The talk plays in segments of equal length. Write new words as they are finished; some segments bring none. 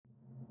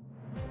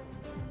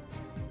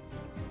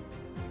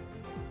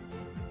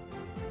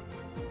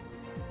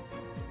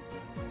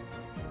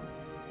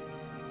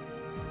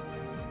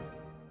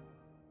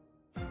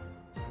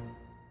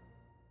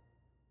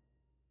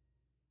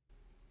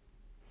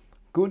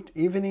Good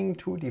evening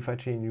to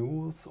DeFiChain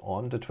news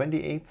on the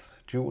 28th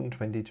June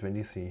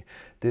 2023,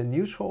 the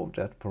news show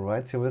that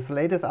provides you with the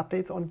latest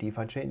updates on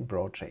DeFiChain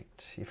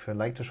project. If you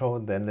like the show,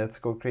 then let's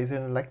go crazy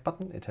on the like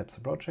button. It helps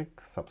the project.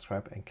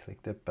 Subscribe and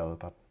click the bell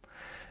button.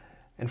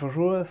 And for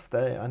sure,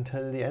 stay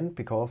until the end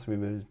because we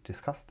will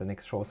discuss the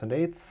next shows and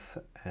dates.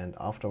 And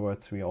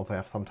afterwards, we also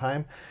have some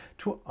time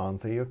to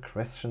answer your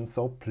questions.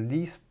 So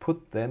please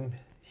put them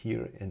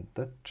here in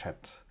the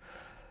chat.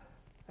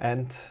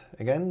 And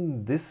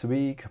again, this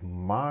week,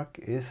 Mark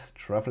is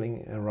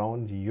traveling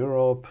around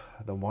Europe.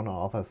 The one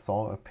or other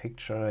saw a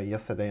picture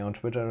yesterday on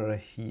Twitter.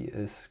 He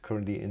is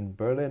currently in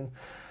Berlin.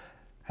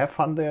 Have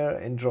fun there,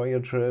 enjoy your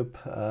trip,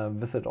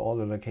 visit all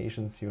the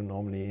locations you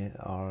normally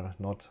are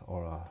not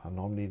or are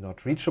normally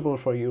not reachable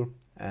for you,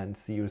 and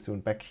see you soon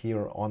back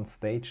here on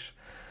stage.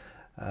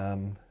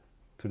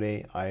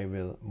 Today I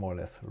will more or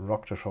less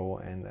rock the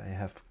show and I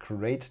have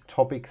great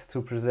topics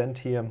to present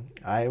here.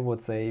 I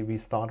would say we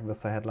start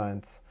with the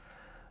headlines,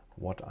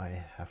 what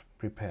I have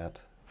prepared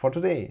for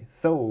today.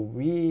 So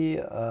we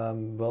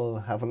will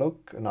have a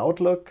look, an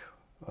outlook,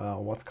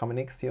 what's coming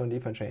next here on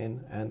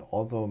DeFiChain, and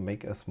also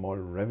make a small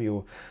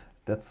review.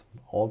 That's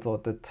also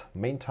the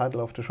main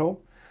title of the show.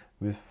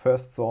 We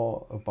first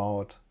saw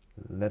about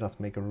let us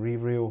make a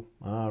review,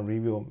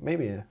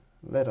 maybe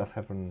let us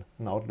have an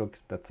outlook,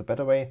 that's a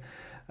better way.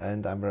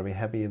 And I'm very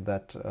happy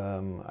that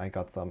I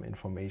got some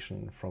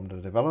information from the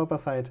developer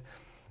side.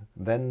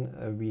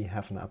 Then we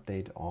have an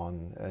update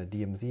on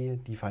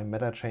DMZ, DeFi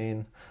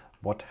MetaChain,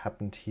 what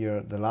happened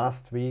here the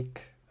last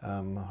week,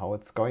 how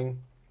it's going.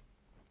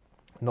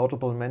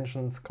 Notable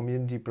mentions,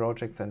 community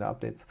projects and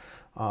updates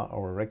are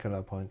our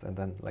regular points. And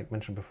then, like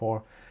mentioned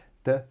before,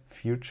 the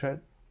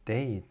future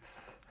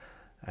dates.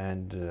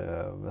 And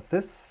with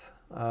this,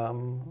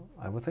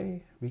 I would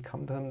say we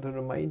come to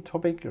the main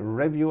topic,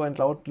 review and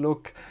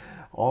outlook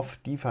of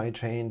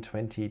DeFiChain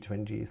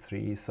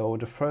 2023. So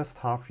the first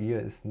half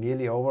year is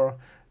nearly over.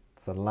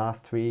 It's the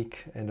last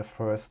week in the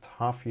first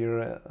half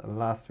year,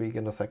 last week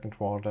in the second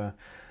quarter.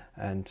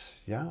 And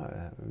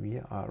yeah,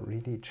 we are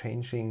really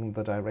changing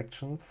the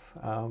directions.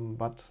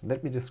 But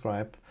let me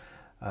describe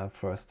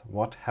first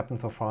what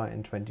happened so far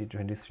in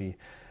 2023.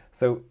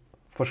 So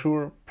for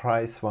sure,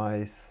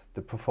 price-wise,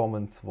 the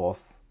performance was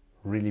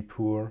really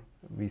poor.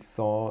 We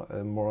saw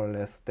a more or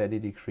less steady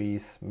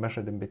decrease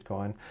measured in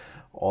Bitcoin,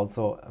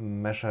 also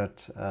measured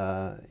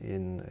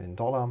in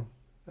dollar.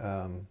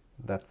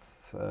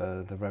 That's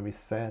the very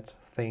sad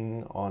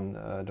thing on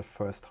the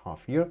first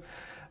half year.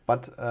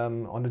 But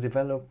on the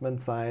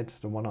development side,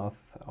 the one or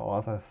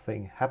other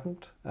thing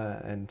happened.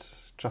 And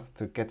just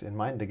to get in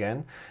mind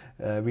again,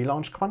 we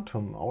launched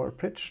Quantum, our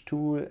bridge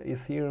to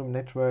Ethereum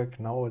network.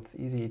 Now it's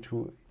easy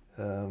to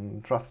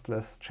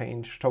trustless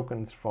change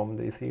tokens from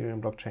the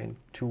Ethereum blockchain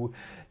to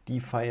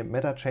DeFi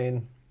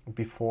MetaChain.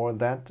 Before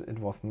that, it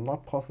was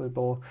not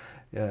possible.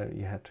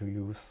 You had to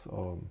use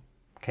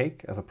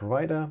Cake as a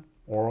provider,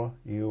 or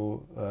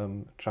you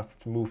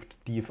just moved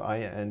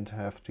DeFi and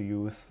have to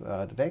use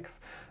the DEX.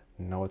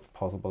 Now it's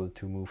possible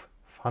to move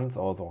funds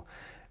also.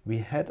 We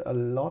had a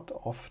lot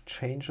of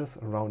changes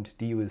around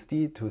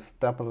DUSD to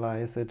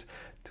stabilize it,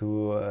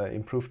 to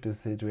improve the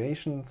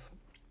situations.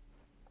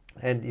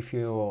 And if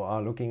you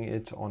are looking at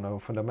it on a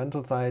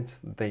fundamental side,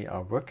 they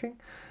are working.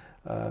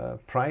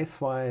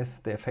 Price-wise,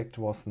 the effect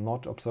was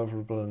not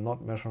observable,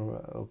 not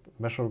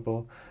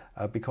measurable,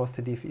 because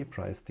the DFE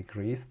price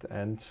decreased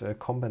and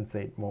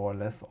compensate more or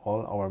less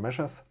all our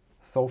measures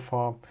so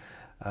far.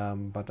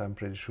 But I'm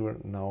pretty sure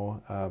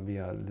now we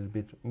are a little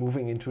bit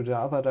moving into the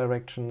other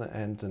direction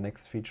and the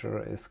next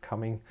feature is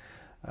coming.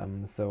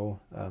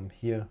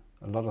 Here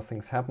a lot of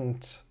things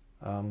happened.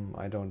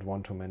 I don't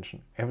want to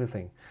mention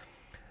everything.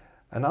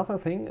 Another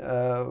thing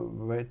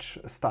which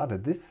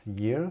started this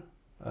year,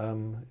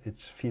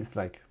 it feels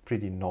like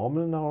pretty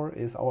normal now,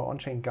 is our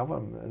on-chain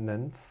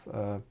governance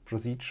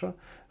procedure.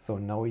 So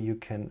now you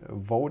can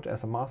vote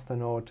as a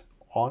masternode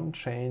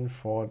on-chain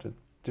for the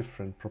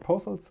different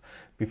proposals.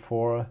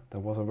 Before there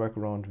was a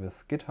workaround with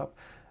GitHub.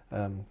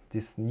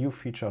 This new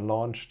feature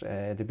launched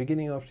at the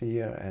beginning of the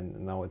year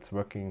and now it's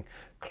working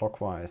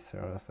clockwise.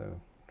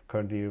 So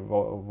currently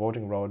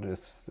voting round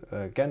is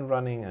again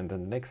running and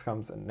then next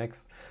comes and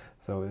next.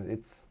 So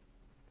it's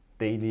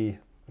daily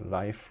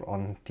life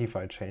on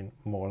DeFiChain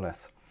more or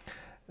less.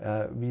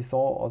 We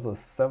saw also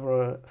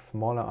several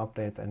smaller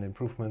updates and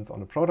improvements on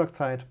the product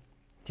side.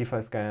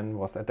 DeFiScan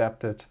was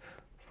adapted,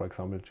 for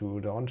example, to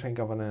the on-chain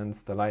governance.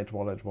 The Light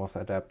wallet was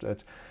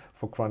adapted.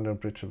 For Quantum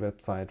Bridge,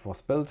 website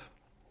was built.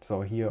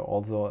 So here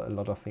also a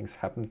lot of things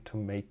happened to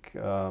make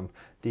the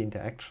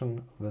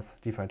interaction with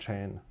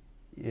DeFiChain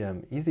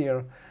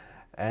easier.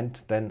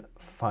 And then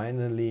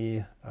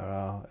finally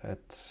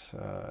at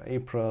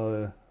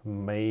April,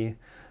 May,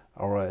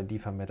 our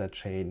DeFi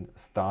MetaChain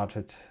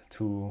started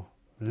to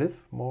live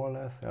more or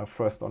less.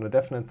 First on the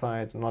DevNet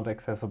side, not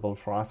accessible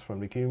for us from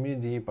the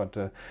community, but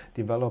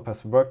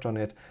developers worked on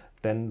it.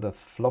 Then the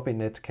floppy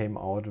net came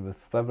out with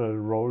several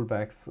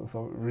rollbacks,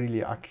 so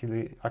really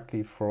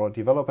ugly for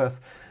developers.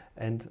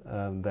 and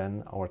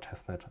then our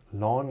testnet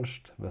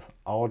launched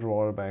without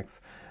rollbacks,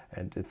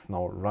 and it's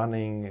now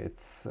running.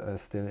 It's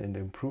still in the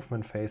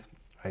improvement phase.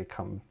 I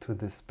come to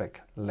this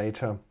back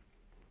later,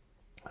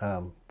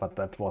 but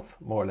that was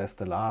more or less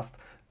the last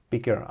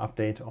bigger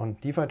update on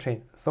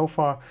DeFiChain so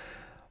far.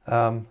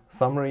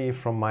 Summary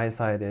from my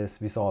side is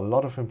we saw a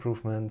lot of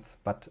improvements,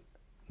 but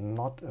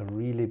not a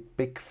really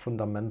big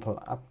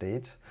fundamental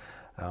update.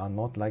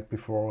 Not like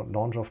before,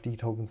 launch of the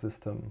token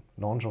system,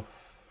 launch of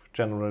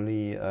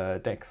generally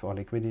DEX or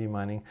liquidity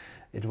mining.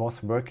 It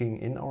was working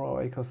in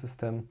our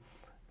ecosystem,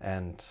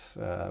 and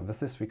with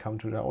this we come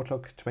to the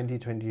outlook.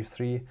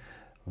 2023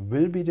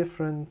 will be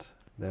different.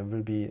 There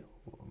will be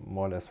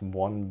more or less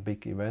one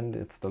big event.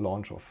 It's the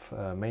launch of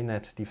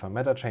mainnet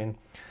DeFiChain.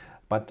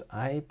 But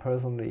I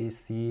personally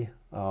see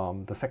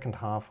the second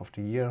half of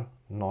the year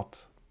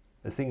not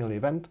a single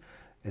event.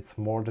 It's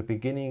more the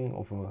beginning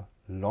of a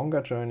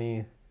longer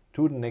journey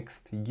to the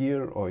next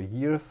year or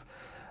years,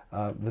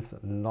 with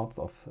lots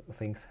of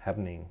things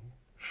happening.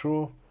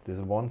 Sure, this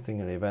one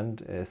single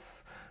event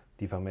is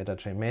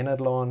DeFiChain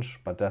mainnet launch,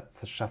 but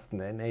that's just an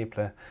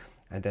enabler.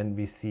 And then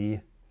we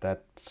see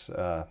that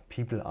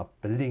people are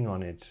building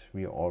on it.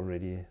 We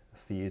already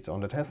see it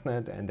on the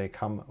testnet, and they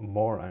come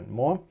more and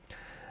more.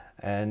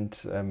 And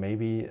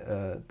maybe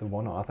the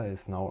one or other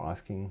is now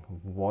asking,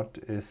 what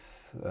is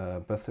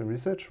Börse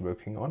Research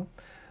working on?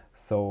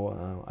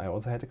 So I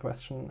also had a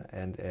question,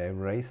 and I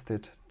raised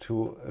it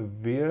to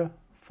Veer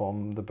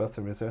from the Börse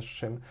Research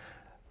team.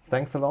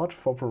 Thanks a lot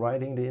for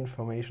providing the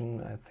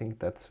information. I think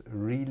that's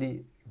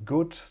really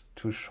good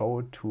to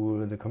show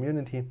to the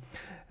community.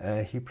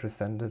 He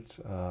presented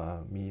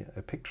me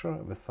a picture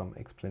with some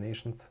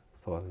explanations,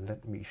 so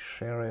let me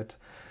share it.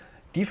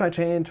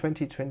 DeFiChain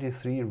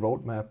 2023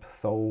 roadmap.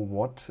 So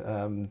what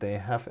they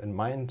have in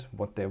mind,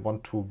 what they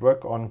want to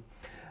work on.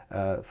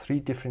 3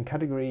 different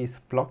categories: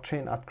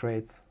 blockchain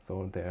upgrades.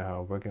 So they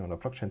are working on the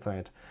blockchain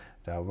side,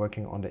 they are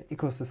working on the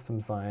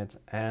ecosystem side,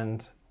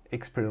 and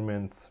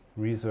experiments,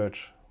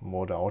 research,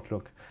 more the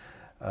outlook.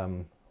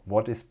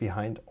 What is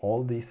behind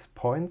all these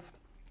points?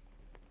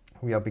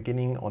 We are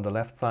beginning on the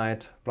left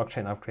side,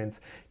 blockchain upgrades,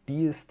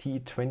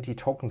 DST20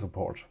 token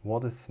support.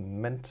 What is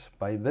meant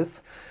by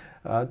this?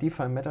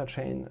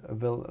 DeFiChain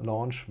will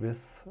launch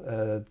with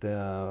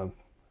the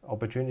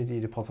opportunity,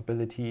 the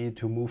possibility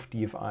to move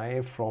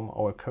DFI from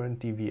our current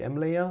DVM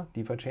layer,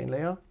 DeFiChain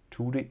layer,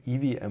 to the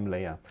EVM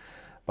layer,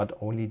 but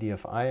only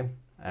DFI.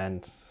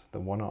 And the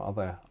one or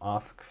other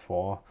ask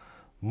for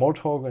more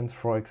tokens,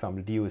 for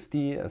example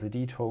DUSD as a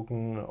D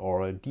token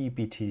or a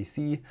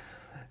DBTC.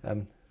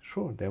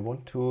 Sure, they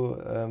want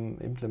to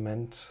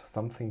implement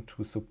something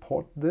to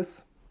support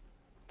this.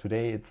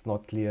 Today it's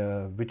not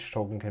clear which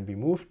token can be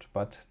moved,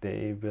 but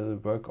they will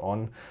work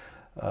on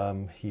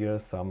here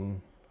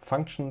some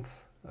functions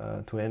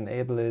to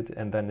enable it,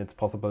 and then it's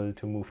possible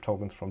to move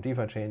tokens from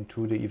DeFiChain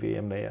to the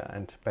EVM layer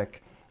and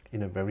back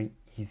in a very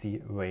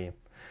easy way.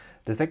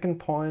 The second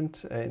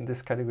point in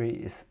this category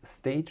is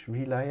state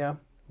relayer.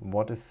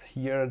 What is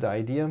here the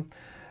idea?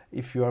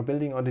 If you are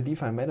building on the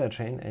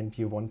DeFiChain and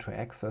you want to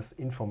access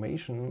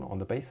information on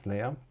the base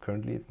layer,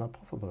 currently it's not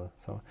possible.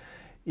 So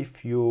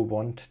if you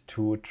want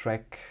to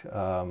track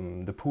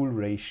the pool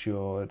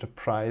ratio, the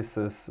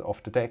prices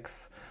of the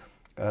DEX,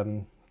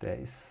 there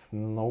is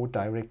no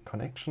direct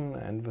connection,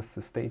 and with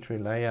the state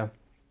relayer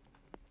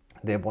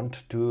they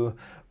want to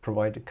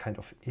provide a kind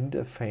of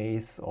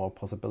interface or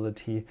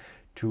possibility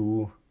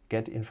to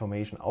get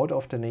information out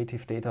of the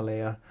native data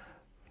layer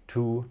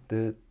to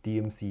the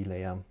DMC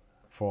layer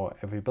for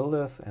every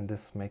builders, and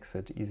this makes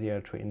it easier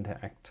to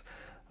interact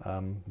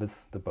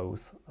with the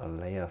both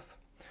layers.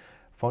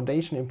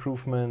 Foundation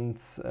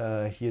improvements,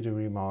 here the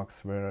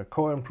remarks were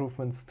core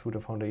improvements to the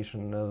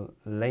foundational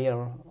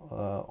layer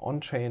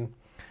on-chain,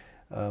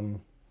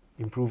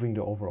 improving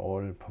the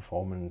overall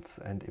performance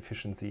and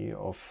efficiency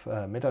of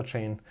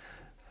MetaChain.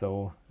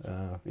 So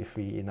if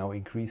we now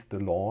increase the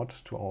load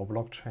to our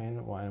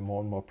blockchain while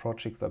more and more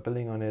projects are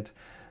building on it,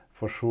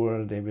 for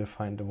sure they will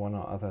find the one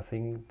or other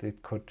thing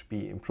that could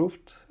be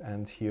improved,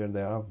 and here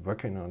they are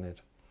working on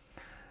it.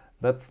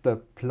 That's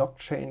the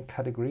blockchain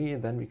category.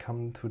 Then we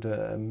come to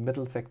the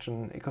middle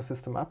section,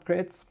 ecosystem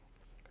upgrades.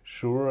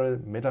 Sure,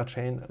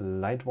 MetaChain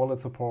light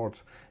wallet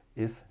support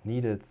is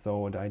needed.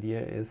 So the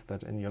idea is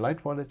that in your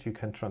light wallet you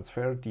can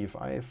transfer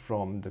DFI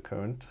from the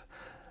current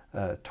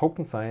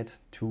token side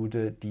to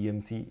the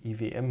DMC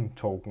EVM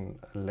token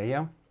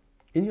layer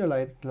in your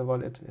light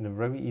wallet in a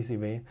very easy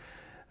way.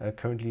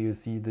 Currently you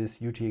see this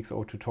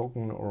UTXO2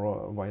 token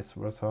or vice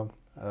versa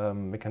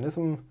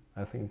mechanism.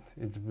 I think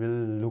it will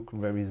look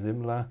very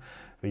similar,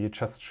 where you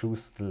just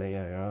choose the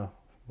layer.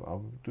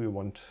 Do you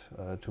want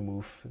to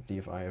move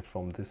DFI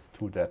from this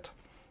to that?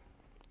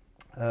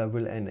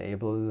 Will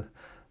enable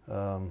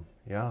a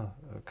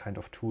kind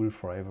of tool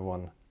for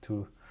everyone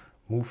to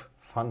move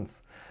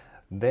funds.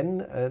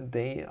 Then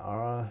they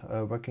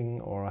are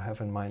working or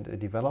have in mind a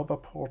developer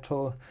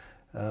portal.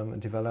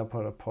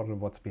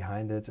 What's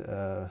behind it?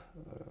 A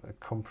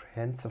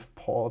comprehensive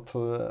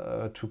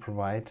portal to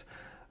provide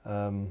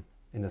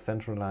in a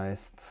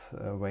centralized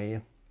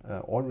way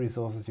all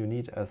resources you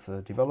need as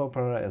a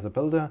developer, as a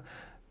builder,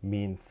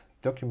 means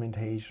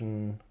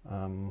documentation,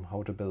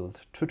 how to build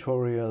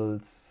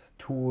tutorials,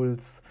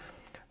 tools,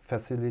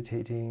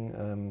 facilitating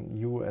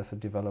you as a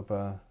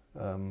developer,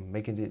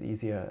 making it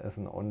easier as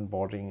an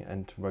onboarding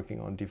and working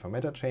on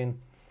DeFiChain.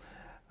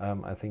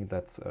 I think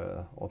that's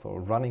also a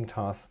running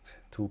task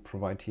to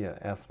provide here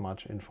as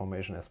much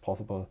information as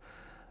possible,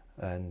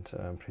 and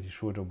I'm pretty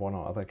sure the one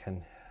or other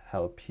can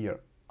help here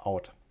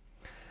out.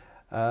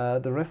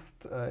 The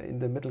rest in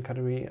the middle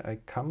category I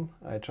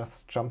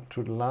just jump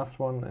to the last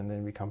one and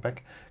then we come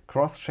back.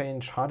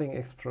 Cross-chain sharding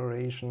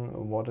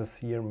exploration, what is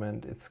here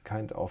meant? It's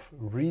kind of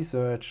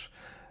research,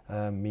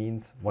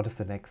 means what is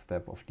the next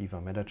step of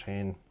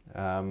DeFiChain,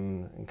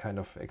 kind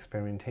of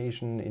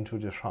experimentation into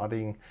the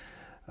sharding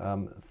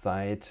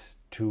side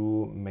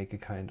to make a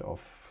kind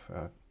of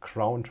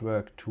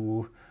groundwork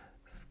to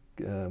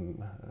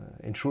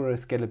ensure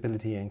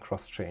scalability and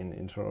cross-chain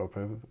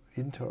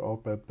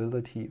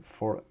interoperability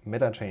for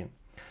MetaChain.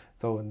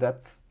 So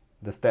that's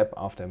the step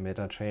after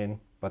MetaChain,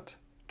 but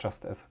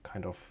just as a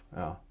kind of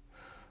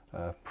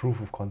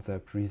proof of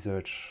concept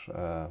research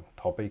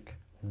topic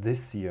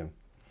this year.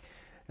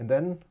 And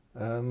then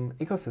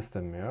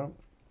ecosystem, yeah.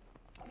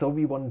 So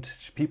we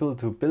want people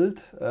to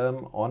build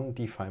on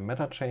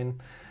DeFiChain,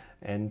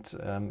 and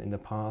in the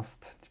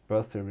past,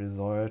 Birthday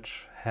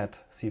Research had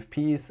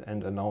CFPs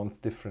and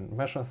announced different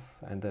measures,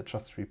 and they're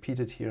just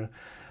repeated here.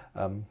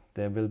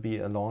 There will be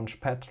a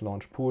launch pad,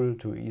 launch pool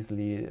to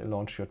easily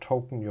launch your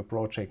token, your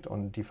project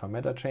on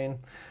DeFiChain.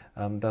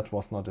 That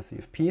was not a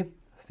CFP.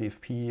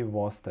 CFP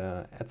was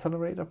the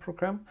accelerator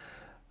program.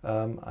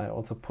 I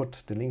also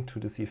put the link to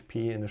the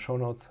CFP in the show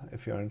notes.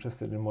 If you are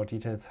interested in more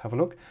details, have a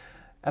look.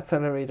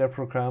 Accelerator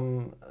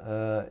program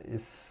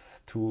is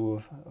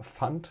to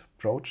fund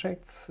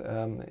projects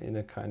in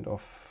a kind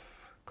of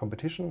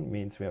competition.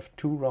 Means we have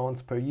 2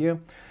 rounds per year.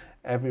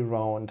 Every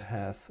round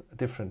has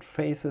different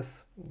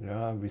phases.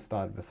 Yeah, we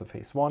start with the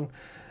phase 1,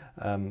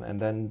 and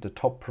then the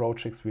top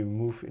projects we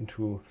move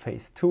into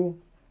phase 2.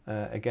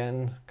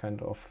 Again,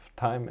 kind of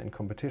time and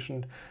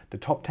competition. The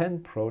top 10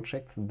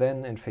 projects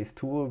then in phase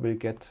 2 will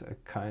get a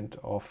kind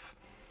of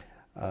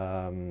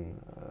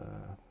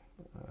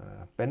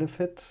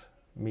benefit,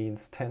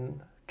 means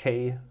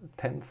 10k,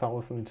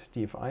 10,000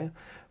 DFI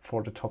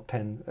for the top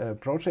 10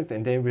 projects,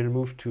 and they will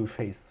move to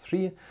phase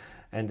 3.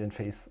 And in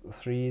phase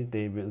 3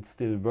 they will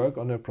still work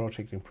on the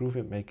project, improve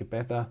it, make it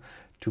better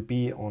to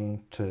be on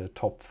the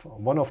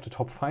one of the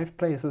top 5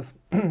 places.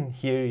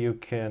 Here you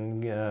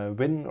can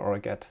win or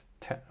get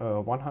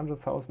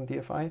 100,000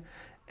 DFI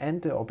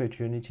and the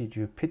opportunity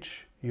to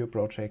pitch your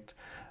project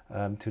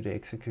to the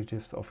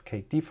executives of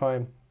Cake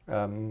DeFi,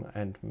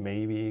 and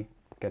maybe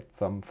get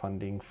some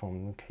funding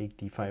from Cake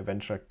DeFi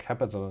Venture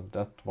Capital.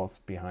 That was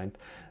behind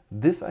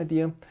this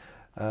idea.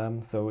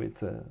 So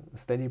it's a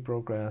steady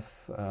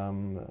progress.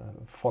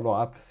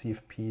 Follow-up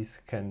CFPs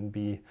can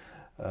be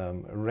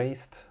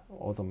raised,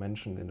 also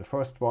mentioned in the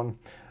first one,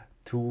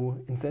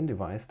 to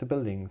incentivize the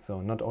building.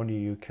 So not only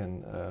you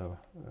can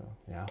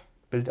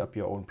build up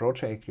your own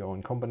project, your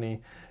own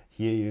company,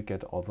 here you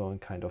get also a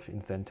kind of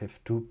incentive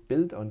to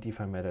build on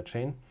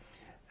DeFiChain.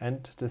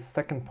 And the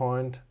second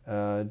point,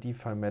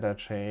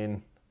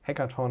 DeFiChain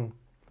hackathon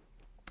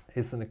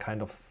is in a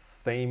kind of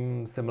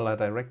similar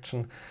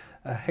direction.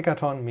 A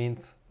hackathon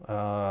means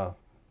a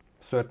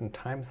certain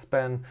time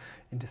span.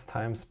 In this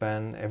time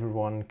span,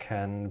 everyone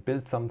can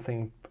build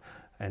something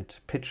and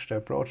pitch their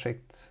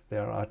projects.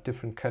 There are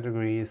different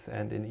categories,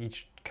 and in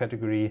each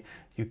category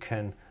you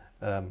can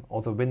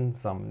also win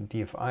some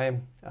DFI.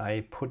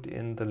 I put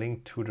in the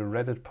link to the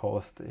Reddit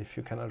post. If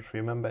you cannot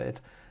remember it,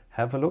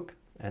 have a look.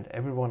 And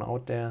everyone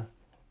out there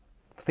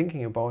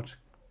thinking about,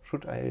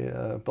 should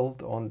I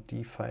build on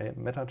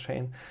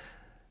DeFiChain?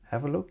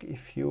 Have a look.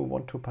 If you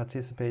want to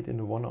participate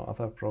in one or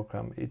other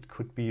program, it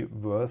could be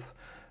worth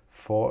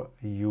for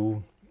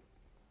you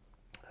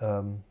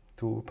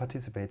to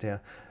participate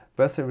there.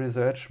 Birthday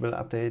Research will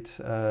update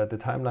the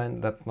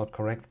timeline. That's not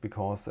correct,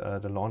 because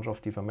the launch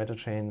of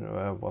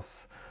DeFiChain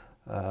was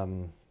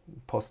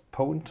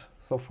postponed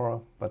so far,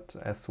 but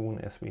as soon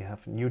as we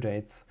have new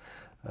dates,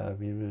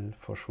 we will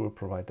for sure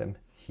provide them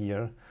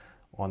here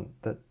on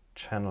the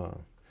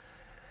channel.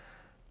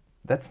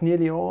 That's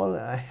nearly all.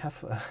 I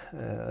have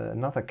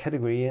another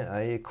category.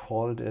 I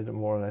called it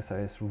more or less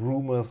as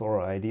rumors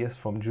or ideas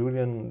from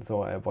Julian.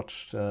 So I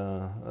watched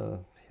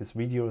his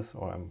videos,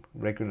 or I'm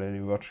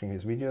regularly watching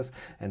his videos,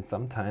 and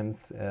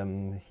sometimes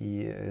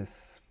he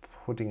is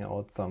putting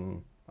out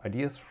some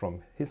ideas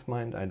from his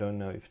mind. I don't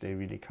know if they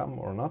really come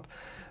or not,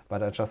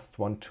 but I just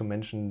want to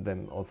mention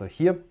them also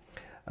here.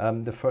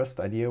 The first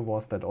idea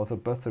was that also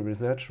Birthday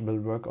Research will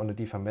work on the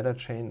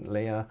DeFiChain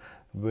layer,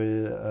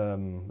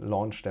 will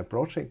launch their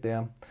project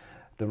there.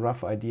 The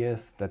rough idea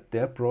is that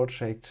their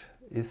project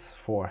is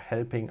for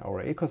helping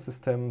our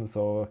ecosystem,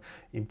 so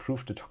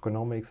improve the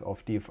tokenomics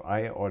of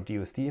DFI or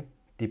DUSD.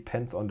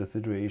 Depends on the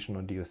situation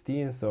on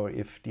DUSD. So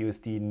if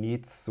DUSD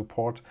needs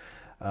support,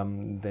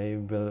 they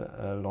will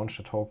launch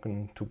a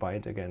token to buy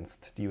it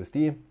against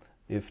DUSD.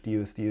 If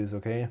DUSD is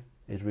okay,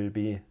 it will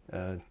be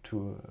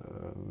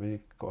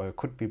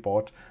could be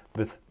bought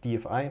with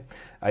DFI.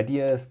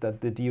 Idea is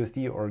that the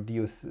DUSD or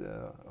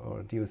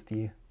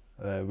DUSD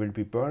will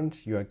be burned.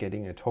 You are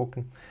getting a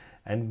token,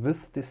 and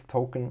with this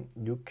token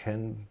you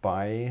can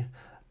buy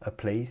a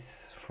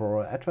place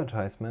for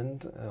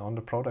advertisement on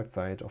the product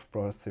side of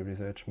Privacy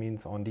Research.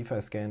 Means on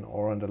DeFiChain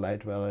or on the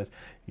Light Wallet,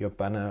 your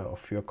banner of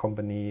your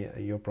company,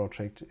 your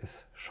project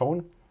is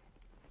shown.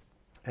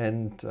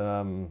 And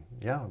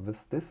yeah, with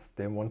this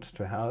they want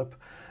to help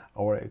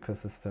our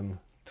ecosystem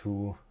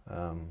to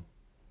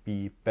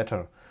be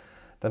better.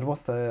 That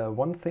was the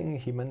one thing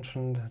he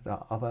mentioned. The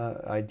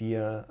other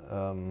idea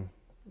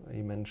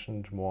he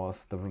mentioned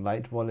was the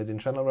Light Wallet in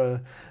general.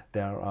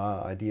 There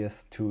are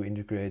ideas to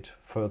integrate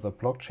further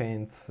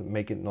blockchains,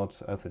 make it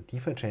not as a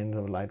DeFiChain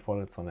the Light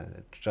Wallet, on a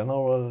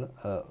general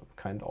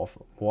kind of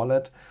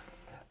wallet.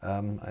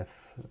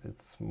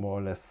 It's more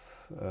or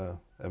less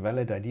a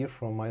valid idea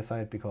from my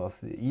side, because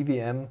the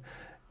EVM,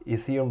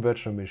 Ethereum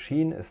Virtual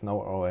Machine, is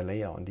now our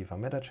layer on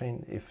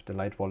DeFiChain. If the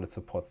Light Wallet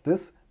supports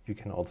this, you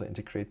can also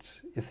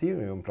integrate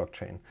Ethereum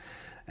blockchain.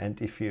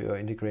 And if you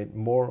integrate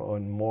more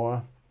and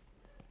more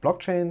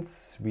blockchains,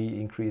 we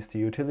increase the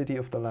utility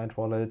of the Light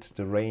Wallet,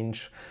 the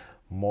range,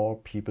 more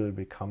people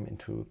will come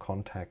into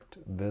contact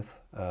with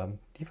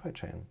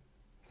DeFiChain.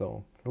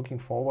 So looking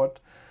forward,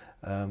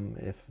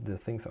 if the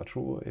things are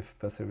true, if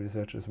Privacy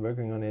Research is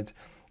working on it,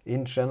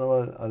 in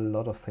general a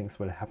lot of things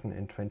will happen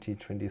in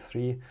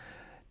 2023.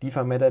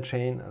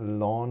 DeFiChain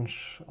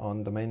launch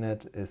on the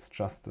mainnet is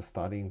just the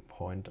starting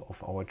point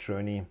of our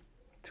journey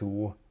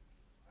to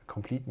a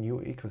complete new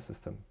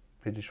ecosystem.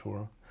 Pretty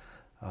sure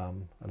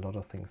a lot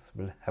of things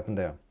will happen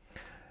there.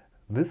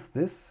 With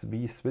this,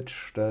 we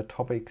switch the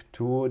topic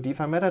to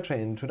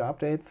DeFiChain, to the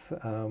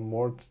updates,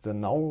 more the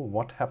now,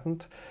 what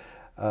happened.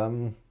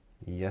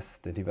 Yes,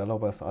 the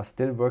developers are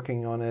still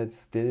working on it,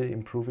 still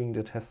improving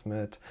the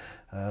testnet,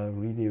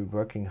 really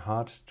working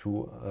hard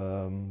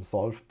to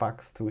solve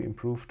bugs, to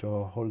improve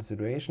the whole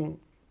situation.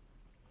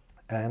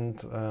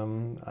 And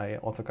I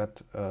also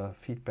got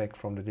feedback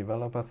from the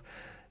developers.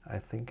 I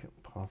think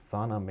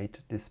Prasanna made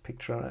this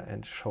picture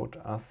and showed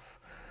us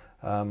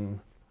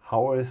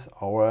how is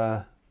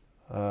our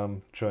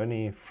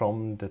journey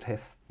from the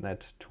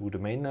testnet to the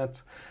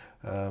mainnet.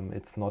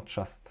 It's not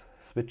just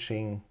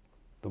switching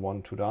the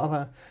one to the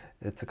other,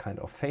 it's a kind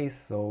of phase.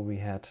 So we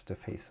had the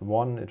phase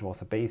 1, it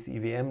was a base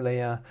EVM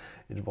layer,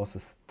 it was a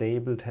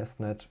stable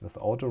testnet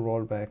without the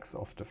rollbacks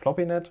of the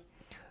floppy net.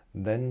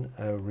 Then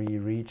we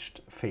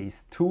reached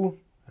phase 2.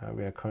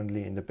 We are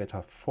currently in the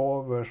beta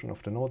 4 version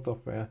of the node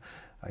software.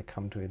 I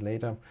come to it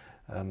later.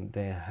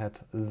 They had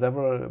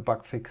several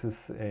bug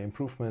fixes,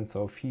 improvements,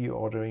 so fee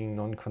ordering,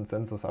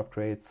 non-consensus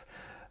upgrades.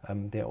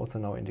 They also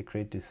now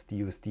integrate this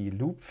DUSD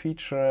loop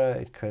feature.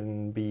 It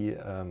can be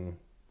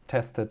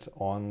tested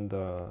on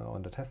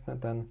the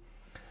testnet then.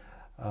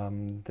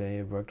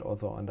 They worked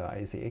also on the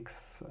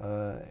ICX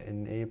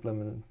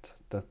enablement.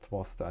 That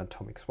was the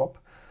atomic swap.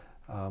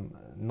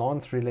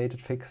 Nonce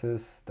related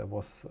fixes. There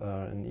was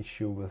an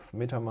issue with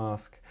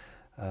MetaMask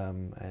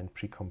and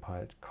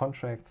precompiled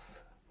contracts.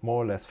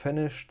 More or less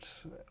finished.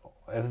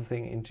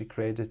 Everything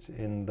integrated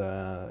in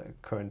the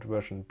current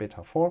version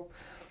beta 4.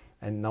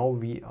 And now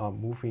we are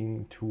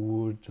moving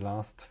to the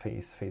last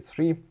phase, phase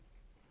 3.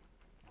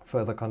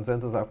 Further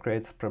consensus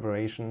upgrades,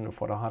 preparation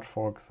for the hard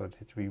fork so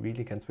that we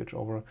really can switch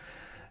over.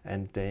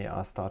 And they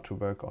start to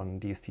work on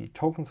DST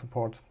token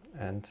support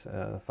and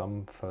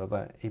some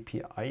further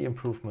API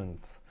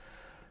improvements.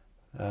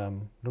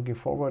 Looking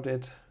forward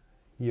it.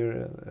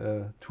 Here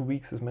 2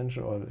 weeks is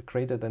mentioned, or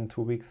greater than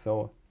 2 weeks,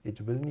 so it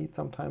will need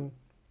some time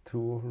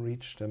to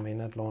reach the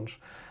mainnet launch,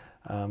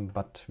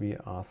 but we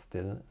are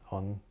still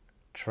on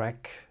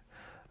track.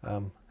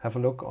 Have a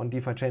look on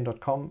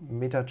DeFiChain.com,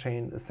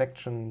 MetaChain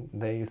section.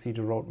 There you see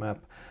the roadmap.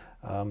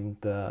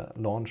 The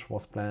launch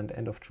was planned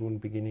end of June,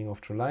 beginning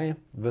of July,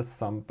 with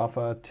some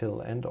buffer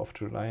till end of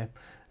July.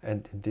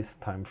 And in this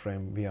time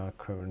frame, we are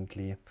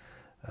currently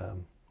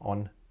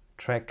on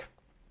track.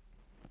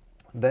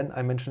 Then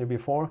I mentioned it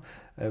before,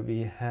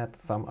 we had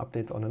some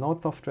updates on the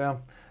node software.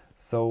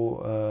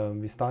 So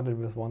we started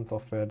with one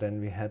software, then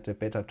we had the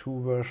beta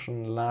 2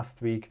 version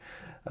last week.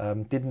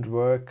 Didn't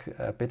work.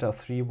 Beta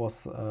 3 was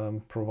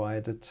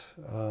provided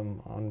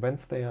on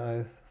Wednesday,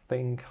 I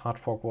think. Hard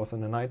fork was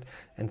in the night,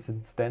 and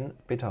since then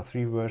beta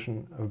 3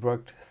 version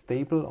worked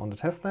stable on the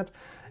testnet.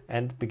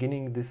 And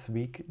beginning this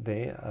week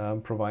they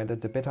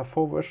provided the beta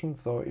 4 version.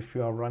 So if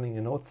you are running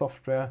a node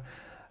software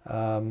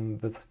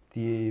with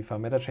the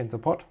DeFiChain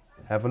support,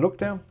 have a look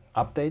there,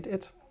 update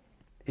it.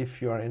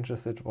 If you are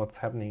interested what's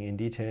happening in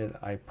detail,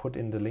 I put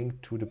in the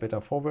link to the beta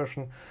 4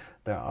 version.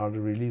 There are the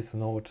release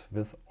note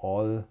with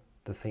all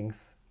the things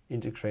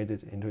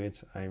integrated into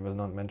it. I will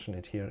not mention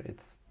it here.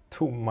 It's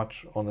too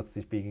much,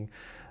 honestly speaking,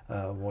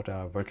 what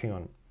I'm working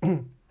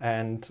on.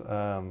 And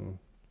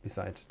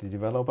besides the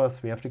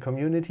developers, we have the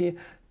community.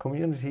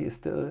 Community is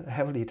still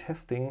heavily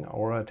testing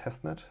our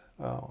testnet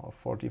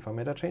for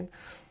DeFiChain.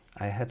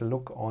 I had a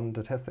look on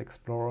the test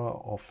explorer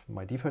of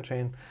my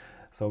DeFiChain.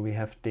 So we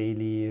have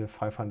daily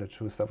 500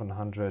 to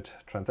 700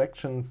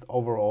 transactions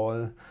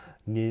overall,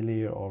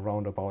 nearly or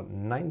around about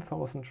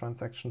 9,000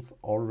 transactions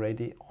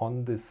already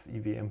on this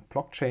EVM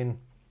blockchain.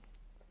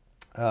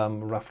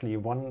 Roughly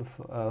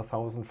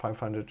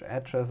 1,500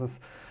 addresses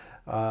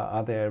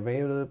are there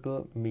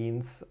available,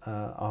 means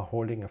are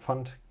holding a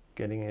fund,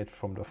 getting it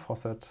from the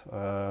faucet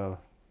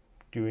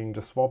during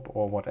the swap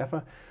or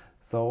whatever.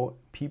 So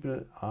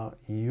people are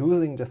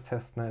using this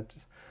testnet,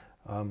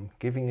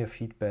 giving a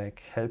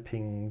feedback,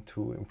 helping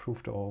to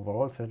improve the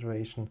overall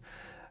situation.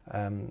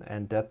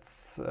 And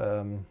that's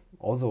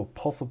also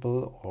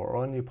possible, or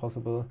only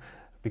possible,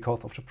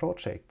 because of the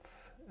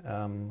projects.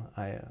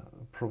 I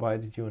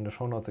provided you in the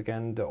show notes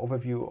again the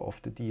overview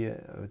of the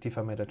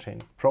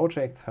DeFiChain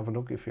projects. Have a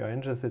look if you are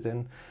interested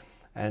in.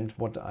 And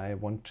what I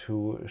want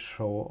to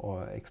show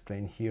or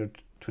explain here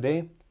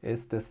today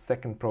is the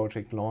second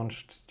project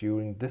launched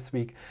during this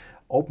week.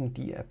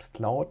 OpenDApps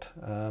Cloud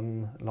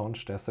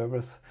launched their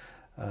service.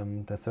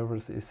 The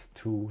service is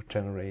to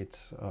generate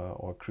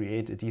or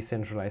create a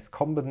decentralized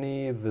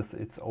company with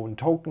its own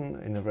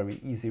token in a very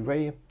easy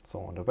way. So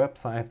on the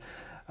website,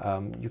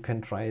 you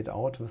can try it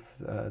out with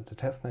the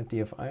testnet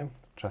DFI.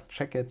 Just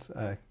check it.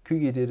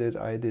 Kügi did it,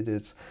 I did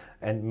it,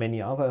 and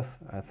many others.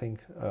 I think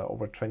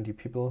over 20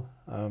 people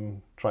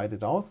tried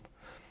it out.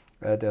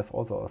 There's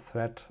also a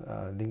thread,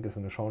 link is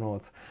in the show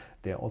notes.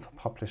 They also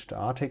published the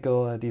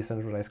article,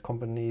 Decentralized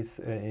Companies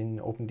in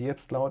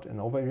OpenDApps Cloud, an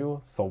overview.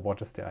 So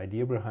what is the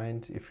idea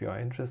behind, if you are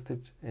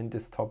interested in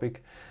this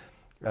topic.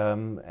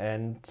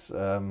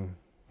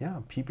 Yeah,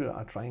 people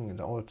are trying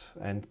it out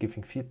and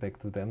giving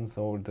feedback to them.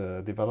 So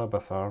the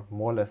developers are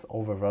more or less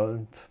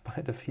overwhelmed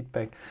by the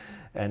feedback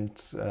and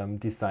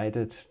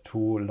decided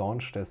to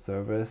launch their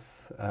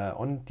service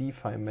on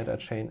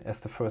DeFiChain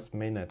as the first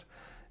mainnet.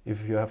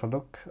 If you have a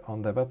look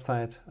on their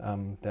website,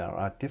 there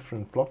are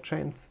different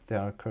blockchains they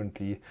are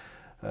currently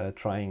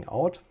trying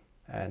out.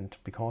 And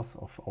because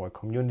of our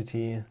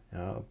community,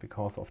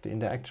 because of the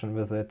interaction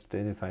with it,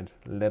 they decided,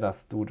 let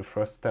us do the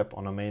first step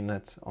on a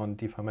mainnet on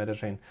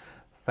DeFiChain.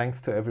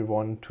 Thanks to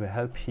everyone to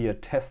help here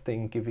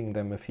testing, giving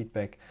them a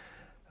feedback.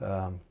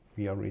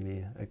 We are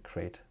really a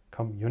great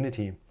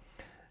community.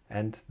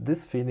 And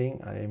this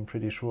feeling, I am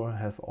pretty sure,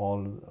 has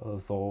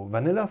also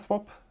Vanilla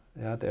Swap.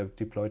 Yeah, they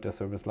deployed their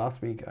service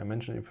last week. I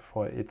mentioned it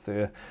before. It's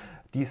a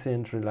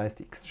decentralized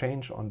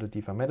exchange on the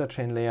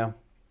DeFiChain layer.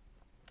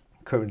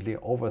 Currently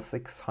over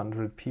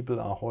 600 people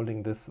are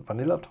holding this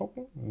vanilla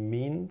token,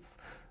 means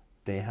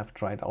they have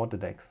tried out the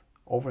DEX.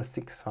 Over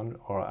 600,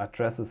 or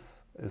addresses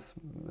is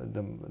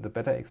the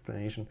better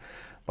explanation,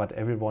 but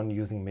everyone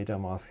using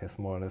MetaMask has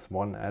more or less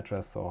one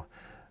address. So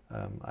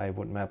I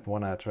would map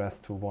one address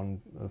to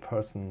one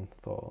person.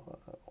 So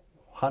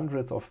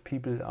hundreds of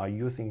people are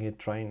using it,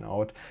 trying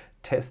out,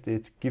 test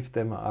it, give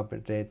them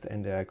updates,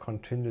 and they are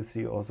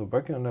continuously also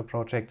working on the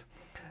project.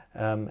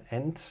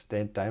 And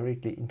they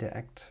directly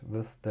interact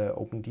with the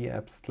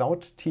OpenDApps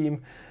Cloud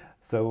team.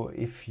 So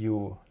if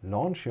you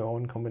launch your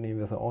own company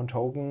with your own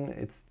token,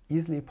 it's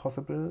easily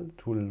possible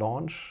to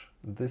launch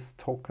this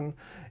token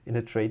in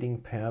a trading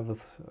pair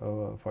with,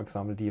 for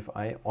example,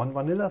 DFI on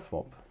Vanilla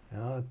Swap.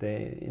 Yeah,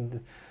 they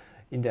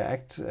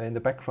interact in the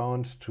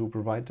background to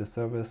provide the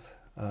service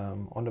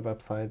on the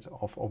website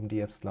of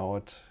OpenDApps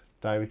Cloud,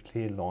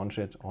 directly launch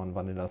it on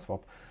Vanilla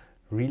Swap.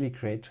 Really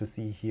great to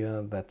see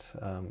here that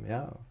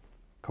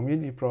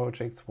community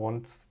projects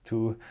want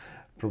to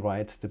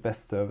provide the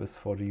best service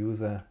for the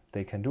user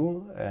they can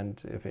do,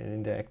 and if an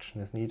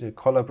interaction is needed,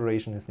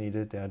 collaboration is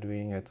needed, they are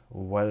doing it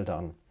well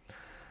done.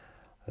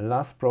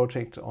 Last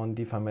project on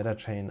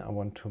DeFiChain I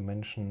want to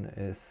mention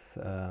is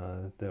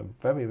the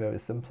very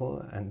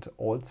simple and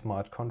old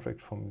smart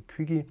contract from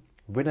Kügi.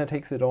 Winner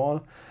takes it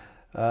all.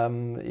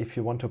 If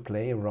you want to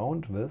play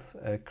around with,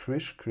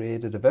 Krish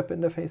created a web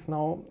interface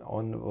now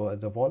on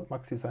the Vault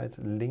Maxi site.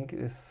 Link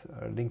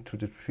to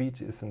the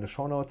tweet is in the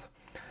show notes.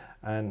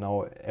 And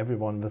now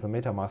everyone with a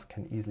MetaMask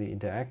can easily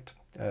interact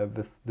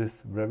with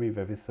this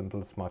very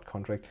simple smart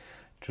contract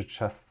to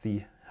just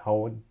see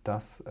how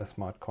does a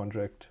smart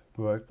contract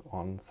work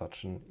on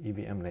such an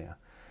EVM layer.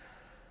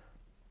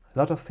 A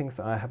lot of things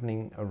are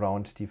happening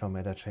around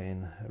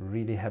DeFiChain.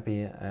 Really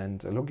happy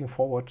and looking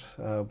forward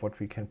what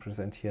we can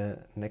present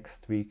here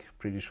next week.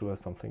 Pretty sure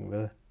something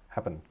will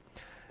happen.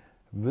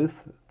 With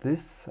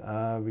this,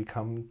 we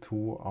come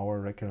to our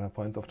regular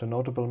points of the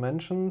notable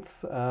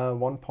mentions.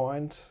 One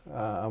point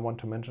I want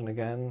to mention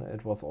again,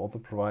 it was also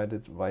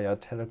provided via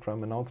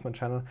Telegram announcement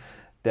channel.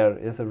 There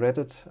is a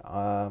Reddit,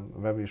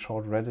 very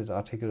short Reddit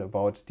article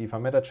about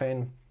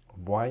DeFiChain.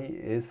 Why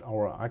is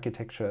our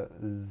architecture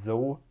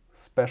so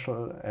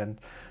special and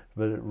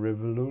will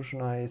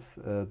revolutionize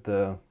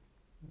the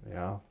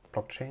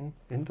blockchain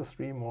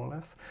industry, more or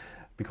less,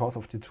 because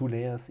of the two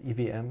layers,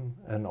 EVM,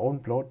 an own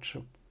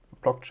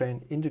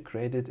blockchain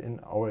integrated in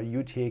our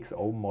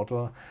UTXO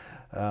model.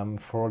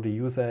 For the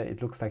user,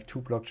 it looks like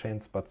two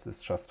blockchains, but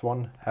it's just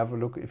one. Have a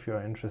look if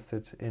you're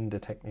interested in the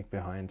technique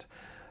behind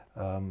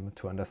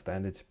to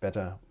understand it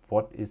better.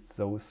 What is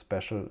so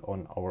special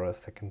on our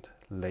second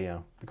layer?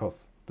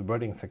 Because the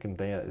wording second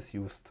layer is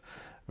used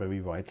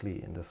very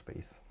widely in the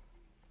space.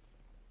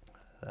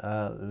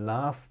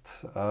 Last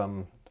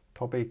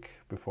topic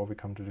before we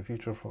come to the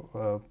future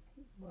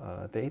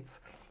dates: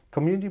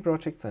 community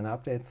projects and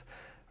updates.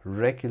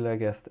 Regular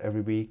guest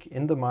every week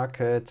in the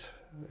market.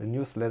 A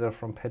newsletter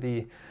from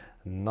Paddy.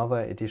 Another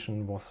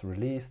edition was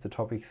released. The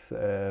topics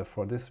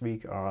for this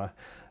week are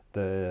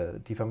the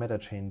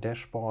DeFiChain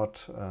dashboard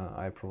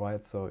I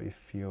provide. So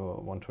if you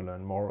want to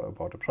learn more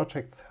about the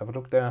projects, have a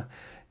look there.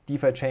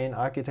 DeFiChain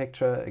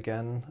architecture,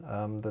 again,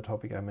 the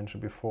topic I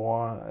mentioned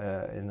before,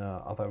 in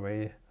another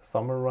way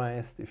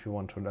summarized. If you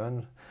want to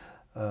learn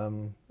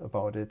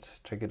about it,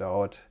 check it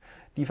out.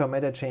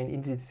 DeFiChain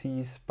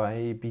indices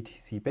by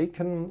BTC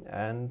Bacon,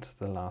 and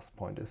the last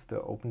point is the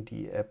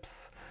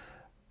OpenDApps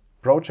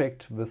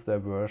project with their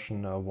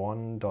version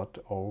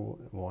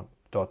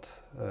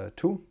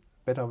 1.0.2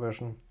 beta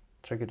version.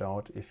 Check it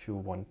out if you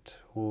want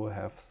to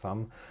have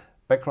some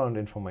background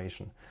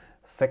information.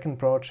 Second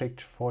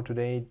project for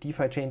today,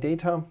 DeFiChain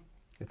Data.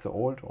 It's an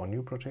old or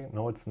new project.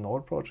 No, it's an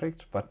old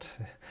project, but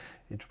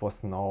it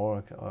was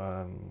now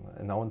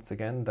announced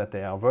again that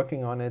they are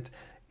working on it.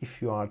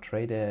 If you are a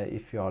trader,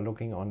 if you are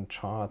looking on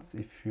charts,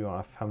 if you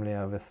are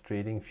familiar with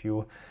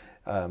TradingView,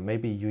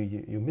 maybe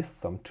you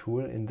missed some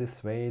tool in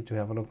this way to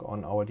have a look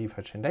on our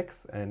DeFiChain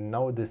DEX, and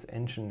now this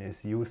engine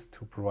is used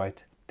to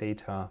provide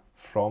data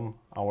from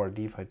our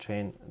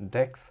DeFiChain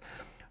DEX.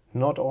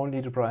 Not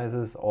only the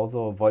prices,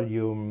 also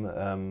volume,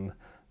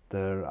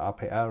 the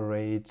RPR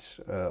rate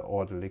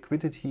or the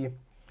liquidity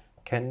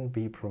can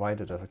be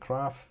provided as a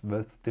graph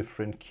with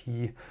different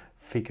key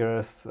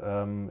figures.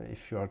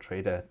 If you are a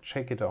trader,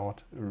 check it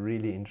out.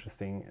 Really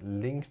interesting.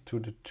 Link to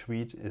the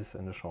tweet is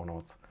in the show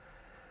notes.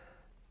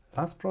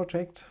 Last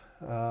project,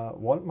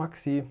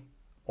 WaltMaxi,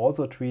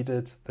 also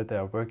tweeted that they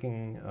are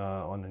working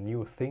on a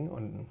new thing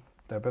on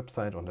their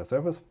website, on their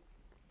service.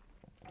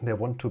 They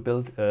want to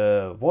build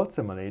a vault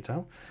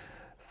simulator.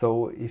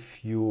 So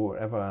if you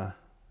ever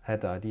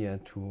had the idea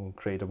to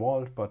create a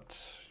vault, but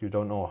you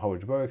don't know how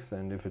it works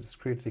and if it's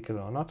critical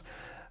or not,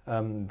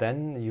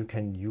 then you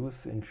can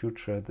use in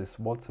future this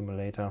vault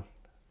simulator.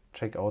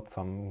 Check out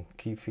some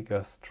key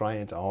figures, try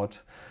it out.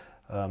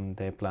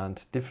 They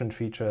planned different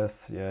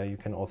features. Yeah, you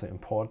can also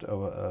import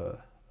a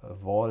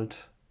vault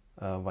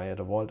via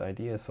the vault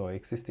idea, so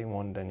existing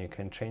one, then you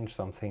can change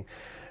something.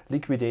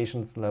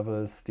 Liquidations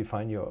levels,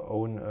 define your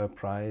own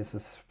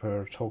prices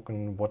per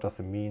token. What does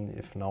it mean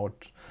if now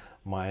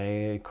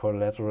my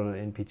collateral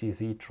in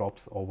PTZ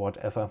drops or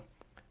whatever?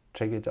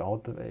 Check it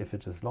out if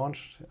it is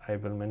launched. I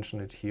will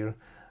mention it here,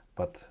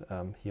 but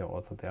here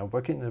also they are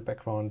working in the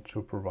background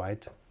to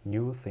provide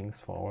new things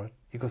for our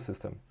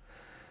ecosystem.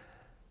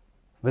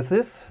 With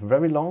this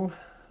very long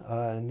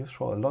news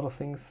show, a lot of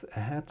things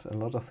ahead, a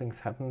lot of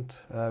things happened.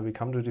 We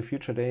come to the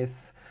future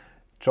days.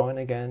 Join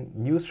again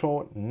news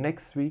show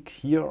next week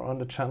here on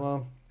the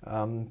channel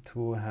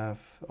to have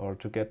or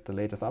to get the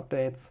latest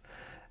updates.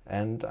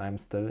 And I'm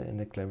still in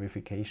the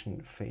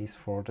clarification phase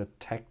for the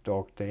Tech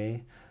Talk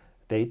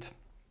date.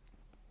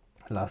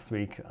 Last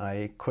week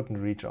I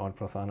couldn't reach out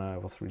Prasanna, I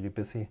was really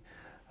busy.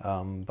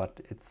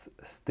 But it's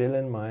still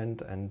in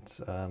mind, and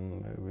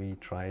we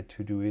try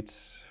to do it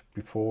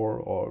before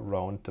or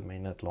around the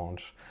mainnet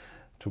launch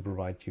to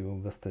provide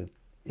you with the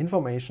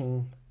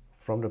information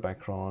from the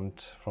background,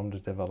 from the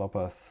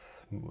developers,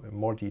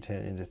 more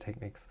detail in the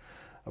techniques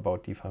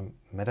about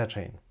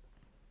DeFiChain.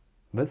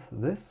 With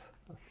this,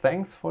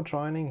 thanks for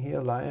joining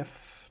here live.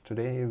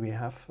 Today we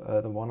have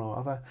the one or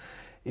other.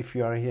 If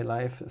you are here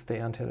live, stay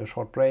until a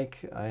short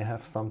break. I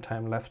have some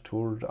time left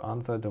to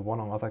answer the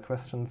one or other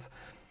questions.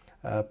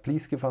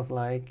 Please give us a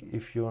like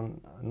if you're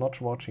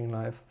not watching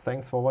live.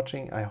 Thanks for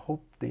watching. I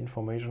hope the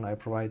information I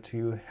provide to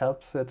you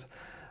helps it.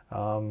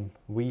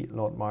 We,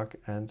 Lord Mark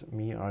and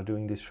me, are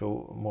doing this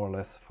show more or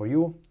less for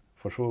you.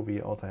 For sure, we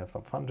also have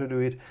some fun to do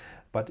it,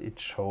 but it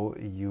shows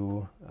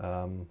you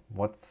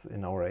what's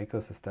in our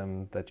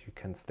ecosystem that you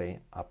can stay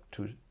up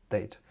to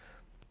date.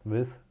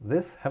 With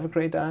this, have a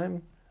great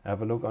time.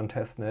 Have a look on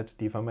testnet,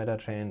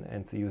 DeFiChain,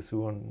 and see you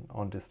soon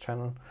on this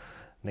channel.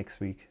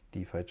 Next week,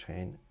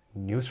 DeFiChain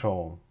News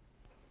Show.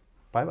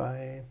 Bye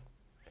bye.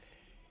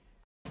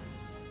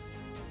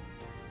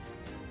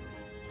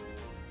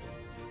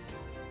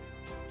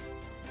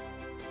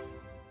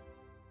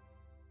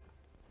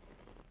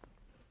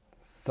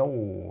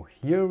 So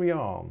here we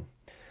are.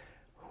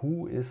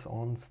 Who is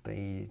on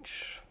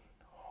stage?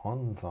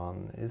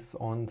 Honsan is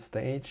on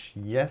stage.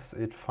 Yes,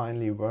 it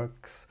finally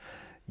works.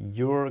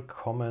 Your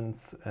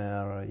comments,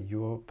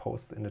 your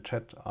posts in the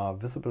chat are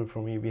visible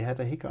for me. We had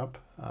a hiccup.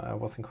 I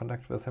was in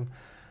contact with him.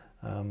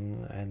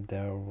 And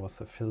there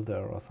was a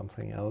filter or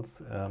something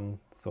else,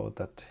 so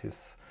that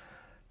his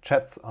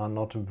chats are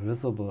not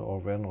visible or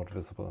were not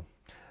visible.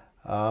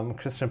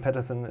 Christian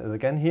Patterson is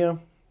again here.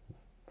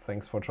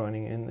 Thanks for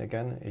joining in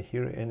again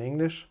here in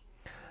English.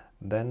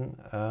 Then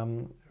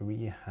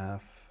we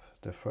have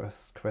the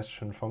first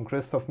question from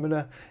Christoph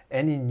Müller.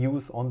 Any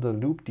news on the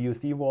Loop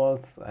DUSD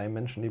walls? I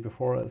mentioned it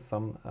before,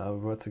 some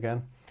words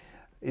again.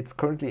 It's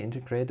currently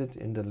integrated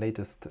in the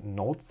latest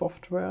Node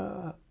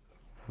software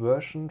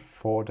version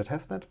for the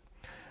testnet.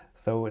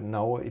 So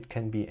now it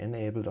can be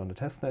enabled on the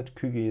testnet.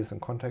 Kygi is in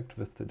contact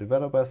with the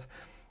developers.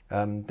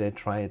 They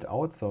try it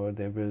out, so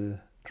they will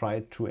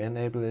try to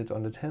enable it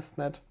on the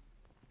testnet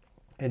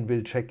and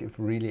will check if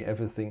really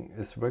everything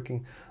is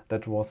working.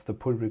 That was the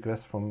pull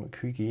request from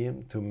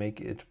Kygi to make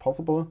it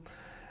possible.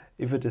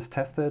 If it is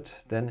tested,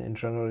 then in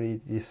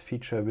January this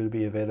feature will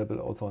be available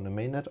also on the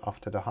mainnet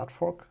after the hard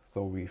fork.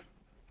 So we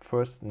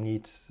first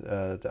need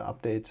the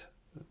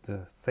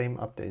same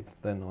update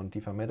then on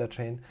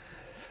DeFiChain,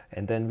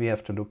 and then we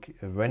have to look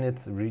when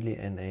it's really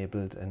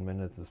enabled and when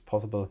it is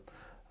possible.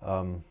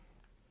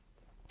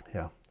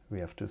 Yeah, we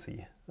have to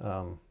see.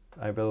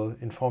 I will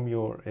inform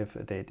you if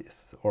a date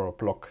is or a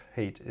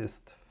blockade is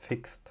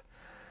fixed.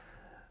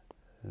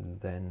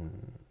 Then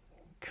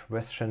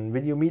question,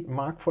 will you meet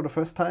Mark for the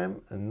first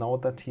time now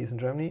that he's in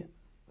Germany?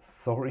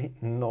 Sorry,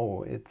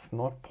 no, it's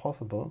not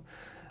possible.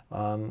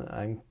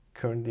 I'm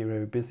currently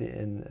very busy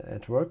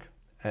at work,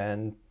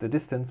 and the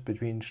distance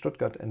between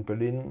Stuttgart and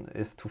Berlin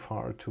is too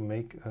far to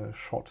make a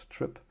short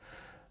trip.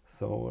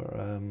 So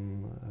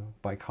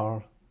by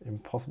car,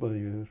 impossible.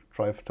 You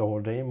drive the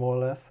whole day more or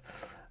less.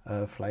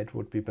 Flight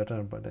would be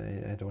better, but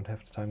I don't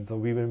have the time. So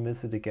we will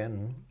miss it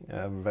again.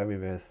 Very,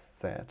 very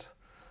sad,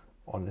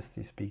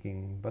 honestly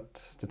speaking.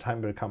 But the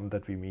time will come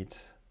that we meet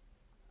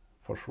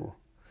for sure.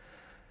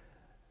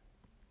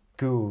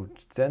 Good.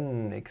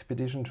 Then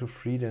Expedition to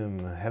Freedom.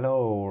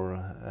 Hello,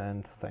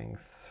 and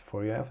thanks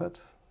for your effort.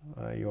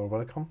 You're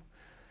welcome.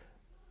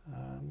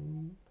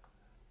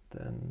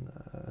 Then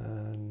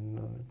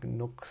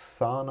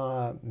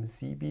Nuksana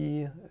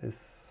Mzibi is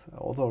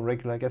also a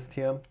regular guest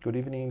here. Good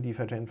evening,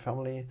 DeFiChain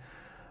family.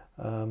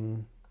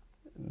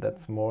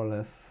 That's more or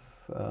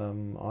less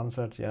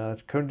answered. Yeah,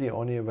 currently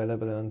only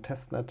available on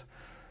testnet.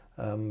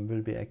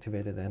 Will be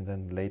activated and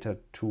then later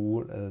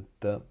to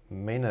the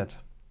mainnet.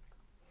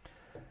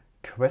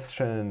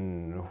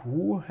 Question: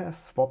 who has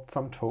swapped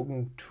some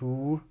token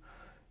to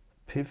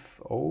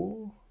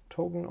PIF-O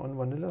token on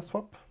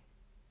VanillaSwap?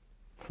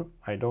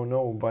 I don't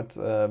know, but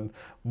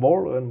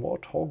more and more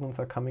tokens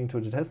are coming to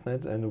the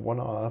testnet, and one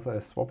or other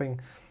is swapping.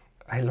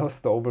 I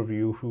lost the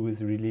overview who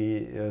is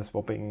really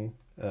swapping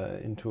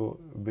into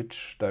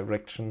which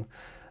direction,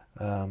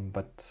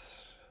 but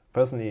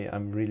personally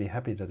I'm really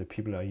happy that the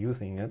people are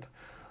using it.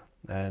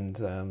 And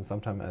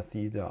sometimes I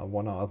see there are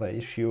one or other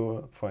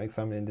issue, for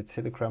example in the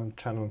Telegram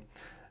channel,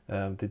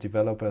 the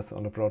developers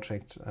on the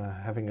project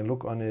having a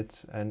look on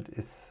it and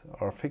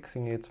are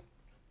fixing it.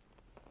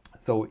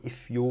 So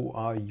if you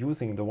are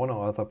using the one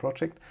or other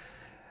project,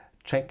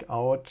 check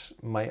out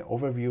my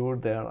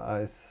overview.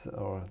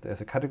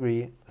 There's a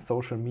category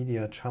social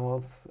media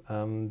channels.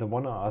 The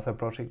one or other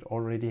project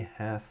already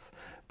has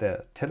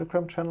the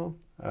Telegram channel,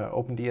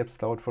 OpenDApps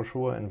Cloud for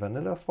sure, and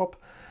VanillaSwap.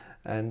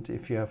 And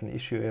if you have an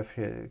issue, if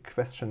you have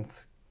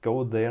questions,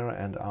 go there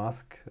and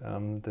ask.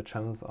 The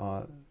channels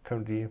are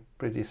currently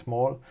pretty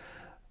small,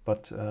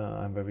 but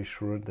I'm very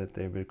sure that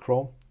they will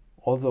grow.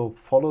 Also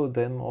follow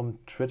them on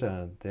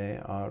Twitter. They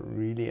are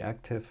really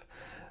active.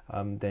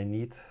 They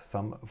need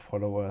some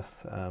followers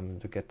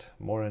to get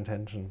more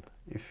attention.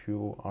 If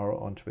you are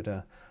on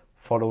Twitter,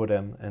 follow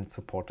them and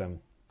support them.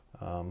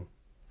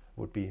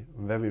 Would be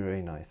very,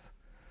 very nice.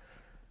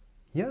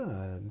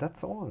 Yeah,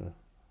 that's all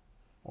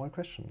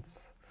questions.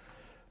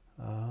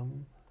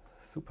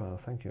 Super,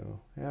 thank you.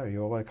 Yeah,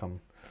 you're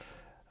welcome.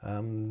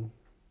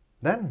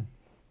 Then,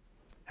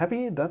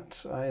 happy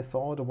that I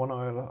saw the one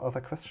or other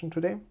question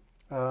today.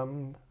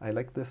 I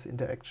like this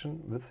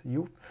interaction with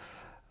you.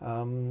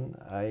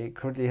 I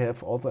currently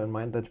have also in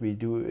mind that we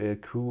do a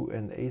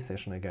Q&A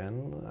session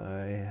again.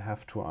 I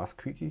have to ask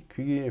Kygi.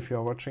 Kygi, if you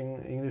are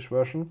watching English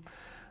version,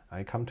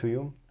 I come to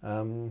you.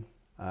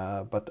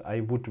 But I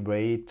would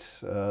wait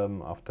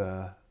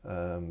after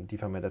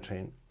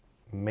DeFiChain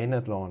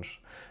mainnet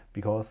launch,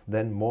 because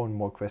then more and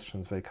more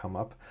questions will come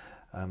up,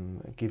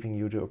 giving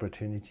you the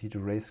opportunity to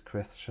raise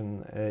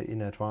question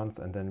in advance,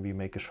 and then we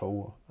make a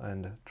show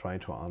and try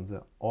to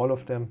answer all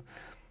of them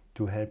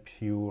to help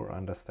you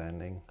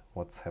understanding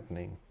what's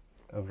happening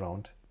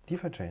around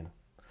DeFiChain.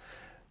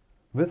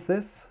 With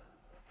this,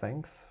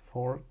 thanks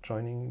for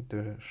joining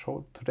the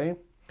show today.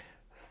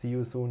 See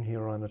you soon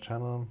here on the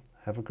channel.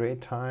 Have a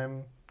great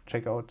time.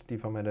 Check out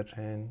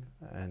DeFiChain,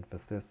 and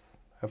with this,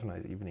 have a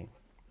nice evening.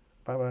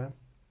 Bye bye.